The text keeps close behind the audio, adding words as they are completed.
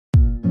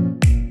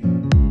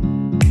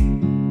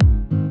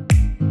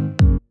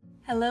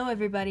Hello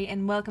everybody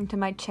and welcome to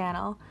my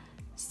channel.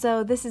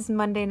 So this is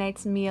Monday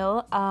night's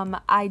meal.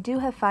 I do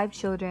have 5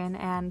 children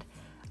and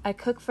I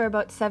cook for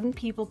about 7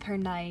 people per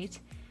night.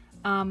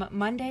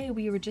 Monday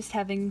we were just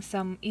having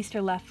some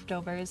Easter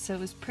leftovers, so it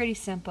was pretty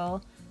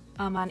simple.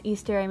 On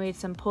Easter I made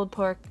some pulled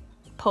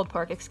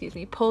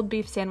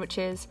beef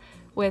sandwiches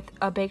with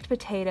a baked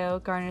potato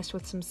garnished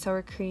with some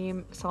sour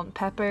cream, salt and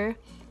pepper.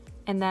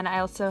 And then I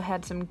also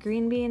had some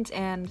green beans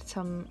and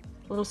some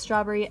little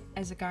strawberry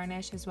as a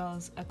garnish, as well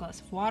as a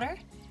glass of water.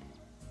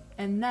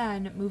 And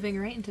then moving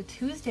right into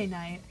Tuesday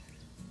night,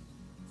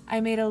 I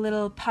made a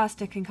little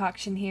pasta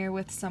concoction here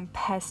with some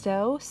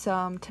pesto,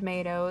 some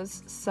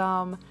tomatoes,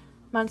 some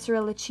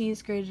mozzarella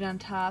cheese grated on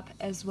top,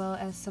 as well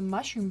as some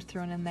mushrooms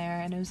thrown in there,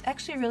 and it was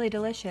actually really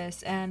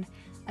delicious. And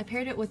I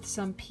paired it with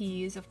some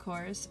peas, of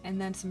course, and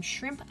then some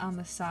shrimp on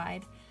the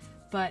side.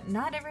 But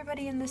not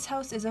everybody in this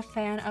house is a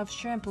fan of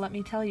shrimp, let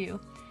me tell you.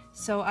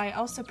 So I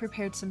also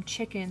prepared some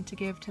chicken to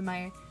give to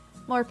my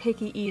more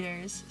picky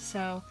eaters.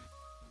 So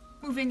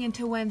moving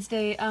into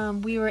Wednesday,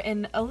 we were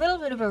in a little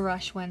bit of a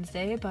rush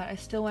Wednesday, but I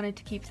still wanted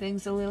to keep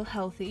things a little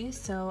healthy,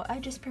 so I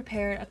just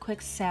prepared a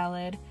quick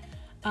salad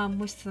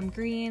with some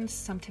greens,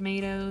 some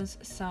tomatoes,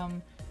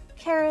 some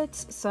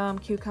carrots, some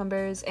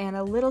cucumbers, and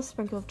a little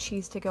sprinkle of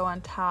cheese to go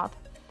on top.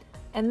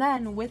 And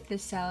then with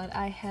this salad,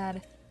 I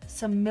had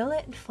some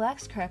millet and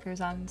flax crackers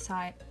on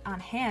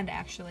hand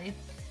actually.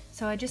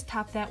 So I just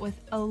topped that with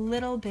a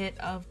little bit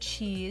of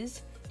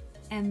cheese,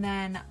 and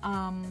then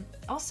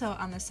also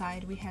on the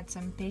side we had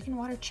some bacon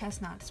water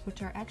chestnuts,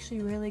 which are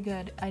actually really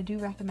good. I do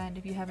recommend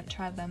if you haven't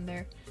tried them.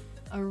 They're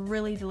a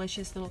really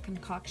delicious little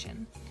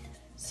concoction.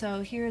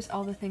 So here's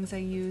all the things I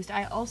used.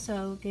 I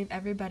also gave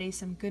everybody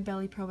some Good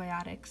Belly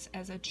probiotics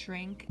as a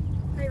drink.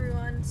 Hi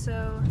everyone,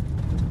 so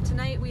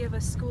tonight we have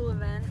a school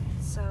event,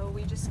 so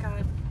we just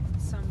got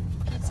some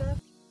pizza.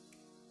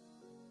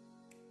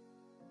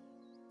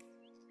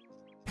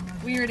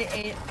 We already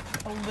ate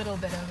a little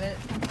bit of it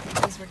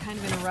because we're kind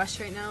of in a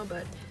rush right now,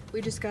 but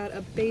we just got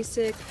a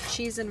basic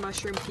cheese and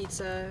mushroom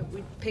pizza.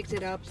 We picked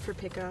it up for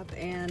pickup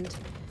and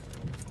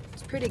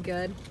it's pretty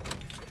good.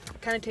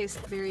 Kind of tastes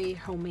very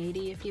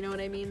homemade-y, if you know what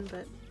I mean,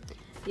 but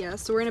yeah,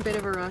 so we're in a bit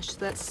of a rush.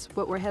 That's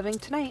what we're having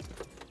tonight.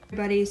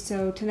 Everybody,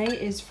 so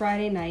tonight is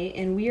Friday night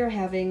and we are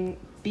having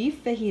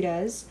beef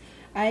fajitas.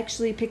 I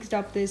actually picked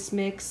up this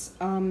mix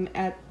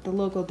at the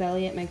local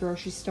deli at my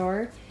grocery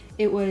store.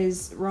 It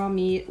was raw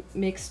meat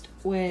mixed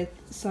with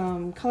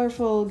some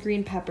colorful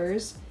green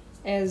peppers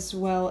as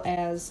well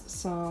as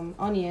some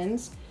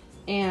onions,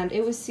 and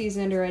it was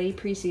seasoned already,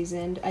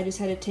 pre-seasoned. I just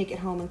had to take it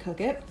home and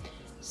cook it.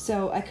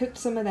 So I cooked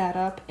some of that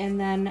up, and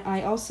then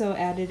I also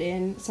added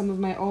in some of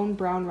my own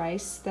brown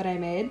rice that I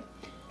made,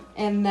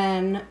 and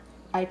then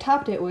I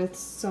topped it with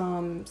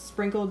some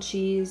sprinkled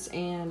cheese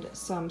and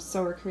some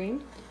sour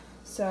cream.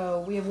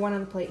 So we have one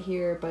on the plate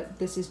here, but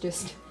this is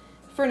just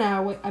for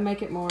now. I might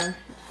get more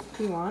if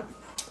you want.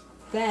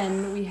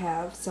 Then we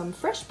have some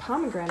fresh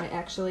pomegranate,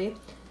 actually.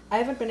 I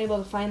haven't been able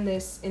to find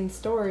this in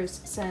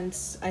stores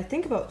since I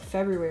think about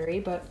February,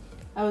 but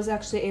I was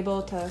actually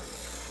able to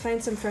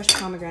find some fresh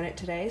pomegranate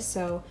today.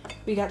 So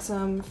we got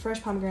some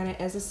fresh pomegranate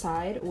as a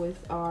side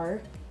with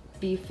our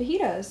beef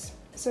fajitas.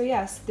 So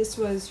yes, this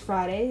was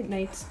Friday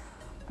night's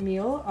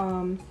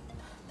meal.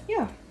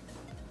 Yeah.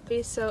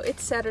 Okay, so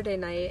it's Saturday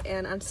night,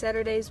 and on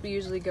Saturdays we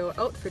usually go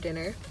out for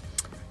dinner.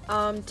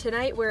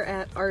 Tonight we're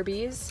at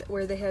Arby's,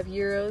 where they have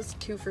gyros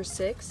 2 for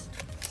 $6.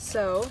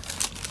 So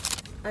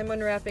I'm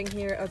unwrapping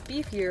here a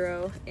beef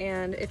gyro,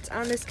 and it's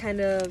on this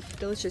kind of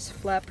delicious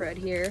flatbread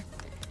here.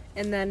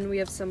 And then we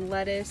have some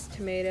lettuce,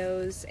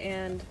 tomatoes,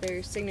 and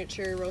their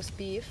signature roast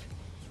beef.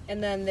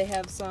 And then they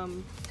have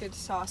some good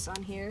sauce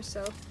on here.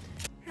 So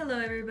hello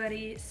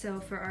everybody.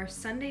 So for our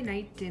Sunday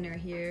night dinner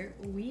here,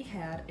 we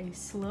had a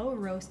slow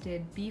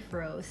roasted beef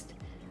roast.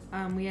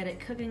 We had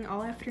it cooking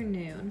all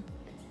afternoon.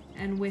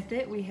 And with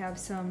it, we have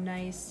some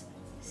nice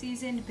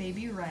seasoned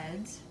baby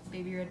red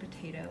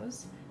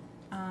potatoes,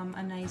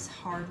 a nice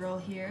hard roll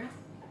here.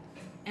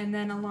 And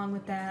then along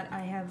with that, I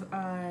have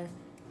a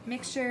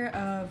mixture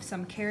of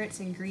some carrots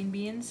and green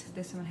beans.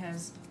 This one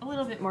has a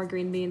little bit more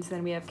green beans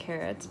than we have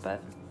carrots,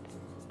 but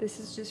this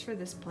is just for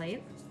this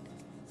plate.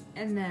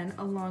 And then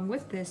along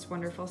with this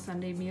wonderful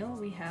Sunday meal,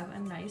 we have a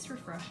nice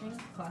refreshing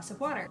glass of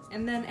water.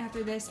 And then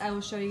after this, I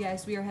will show you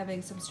guys, we are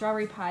having some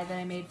strawberry pie that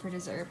I made for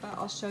dessert, but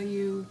I'll show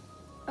you.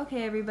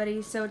 Okay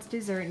everybody, so it's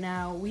dessert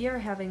now. We are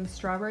having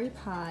strawberry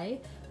pie.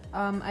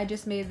 I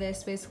just made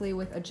this basically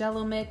with a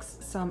Jell-O mix,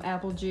 some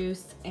apple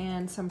juice,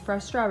 and some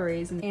fresh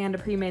strawberries, and a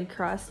pre-made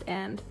crust,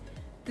 and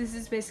this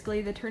is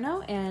basically the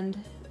turnout,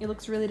 and it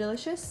looks really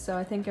delicious, so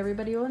I think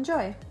everybody will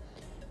enjoy.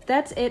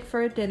 That's it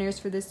for dinners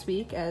for this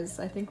week, as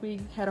I think we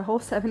had a whole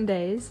 7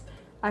 days.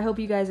 I hope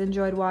you guys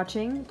enjoyed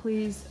watching.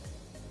 Please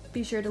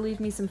be sure to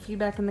leave me some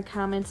feedback in the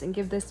comments and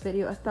give this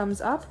video a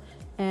thumbs up.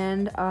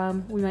 And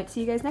we might see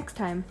you guys next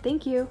time.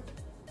 Thank you!